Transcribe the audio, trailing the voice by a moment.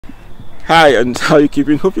Hi, and how you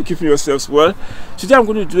keeping? Hope you're keeping yourselves well. Today I'm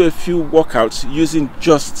going to do a few workouts using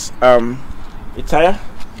just a tire.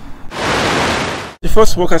 The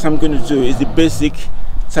first workout I'm going to do is the basic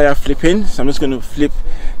tire flipping. So I'm just going to flip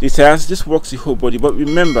the tires. This works the whole body, but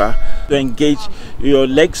remember to engage your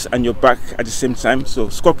legs and your back at the same time. So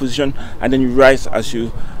squat position, and then you rise as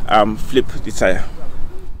you flip the tire.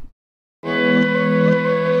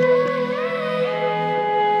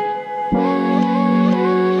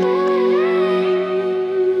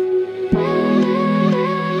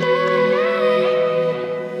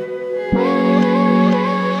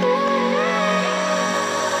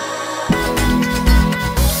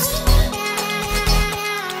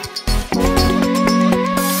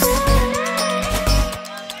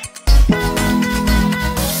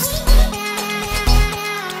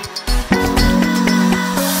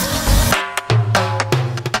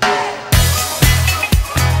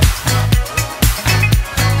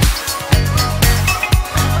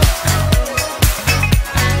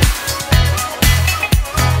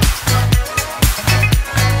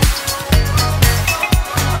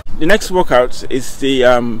 The next workout is the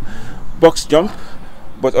box jump,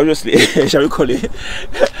 but obviously, shall we call it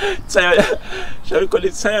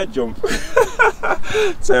tire jump?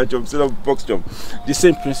 Tire jump instead of box jump. The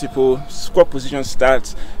same principle. Squat position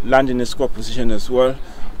starts, land in the squat position as well,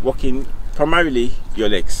 working primarily your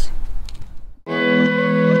legs.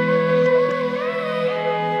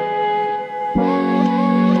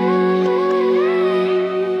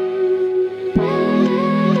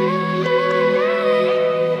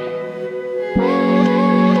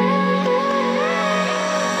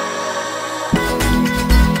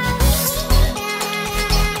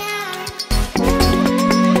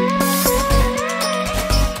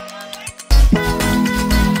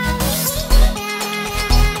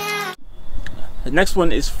 The next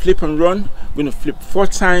one is flip and run. I'm going to flip 4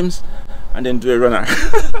 times and then do a runner.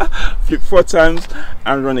 Flip 4 times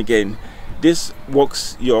and run again. This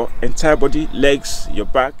works your entire body, legs, your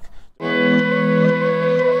back.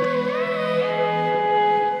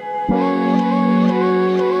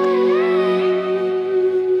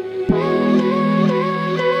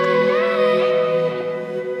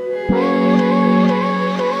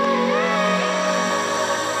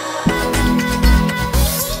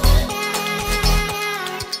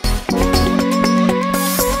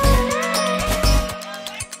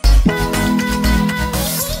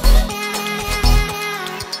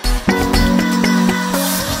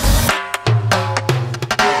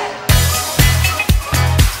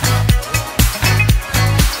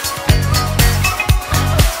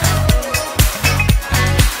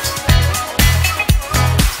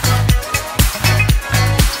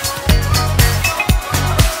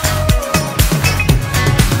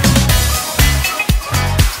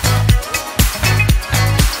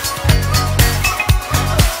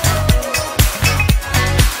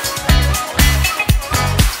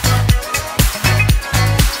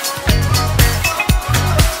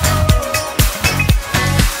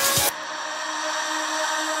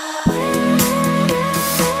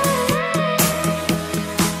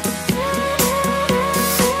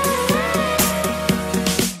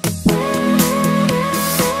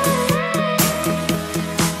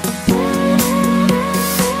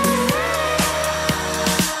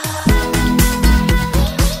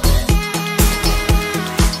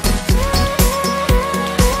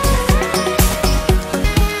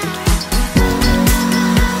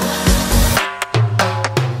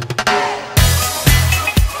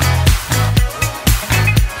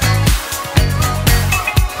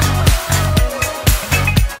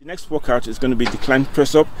 Next workout is going to be decline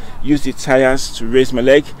press up. Use the tires to raise my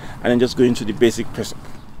leg and then just go into the basic press up.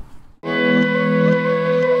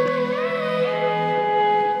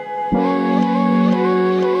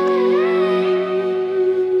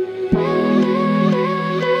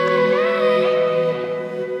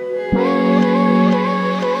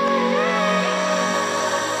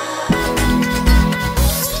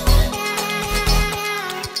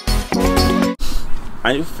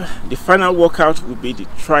 And the final workout will be the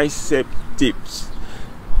tricep dips.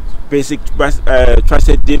 Basic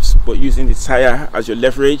tricep dips, but using the tire as your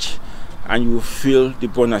leverage, and you will feel the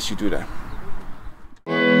burn as you do that.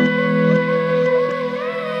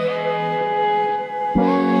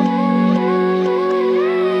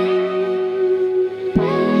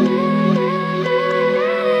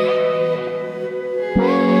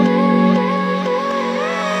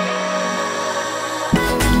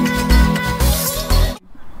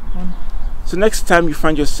 So next time you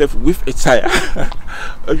find yourself with a tire,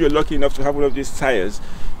 if you're lucky enough to have one of these tires,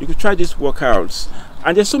 you could try these workouts.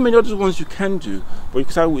 And there's so many other ones you can do, but you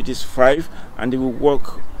can start with these 5 and they will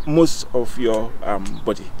work most of your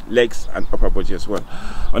body, legs and upper body as well.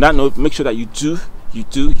 On that note, make sure that you do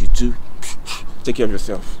take care of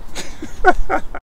yourself.